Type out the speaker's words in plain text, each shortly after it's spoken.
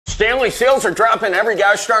Stanley, sales are dropping every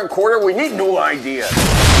gosh darn quarter. We need new ideas.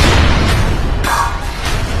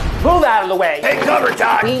 Move out of the way. Take cover,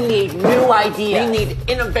 Todd. We need new ideas. We need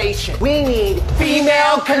innovation. We need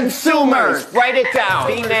female consumers. Write it down.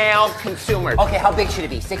 Female consumers. Okay, how big should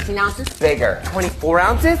it be? 16 ounces? Bigger. 24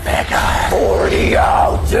 ounces? Bigger. 40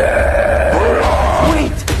 ounces.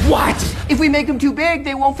 Wait, what? If we make them too big,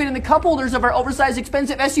 they won't fit in the cup holders of our oversized,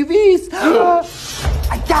 expensive SUVs.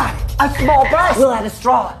 I got it. A small bus. We'll add a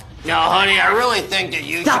straw. No, honey, I really think that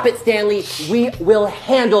you Stop it, Stanley. We will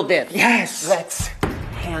handle this. Yes. Let's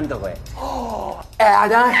handle it. Oh,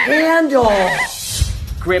 add a handle.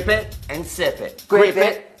 Grip it and sip it. Grip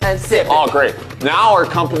it and sip it. Oh, great. Now our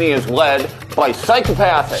company is led by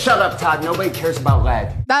psychopathic. Shut up, Todd. Nobody cares about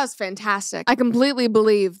lead. That was fantastic. I completely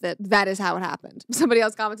believe that that is how it happened. Somebody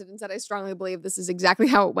else commented and said, I strongly believe this is exactly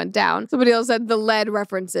how it went down. Somebody else said the lead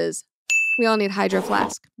references. We all need Hydro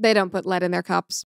Flask. They don't put lead in their cups.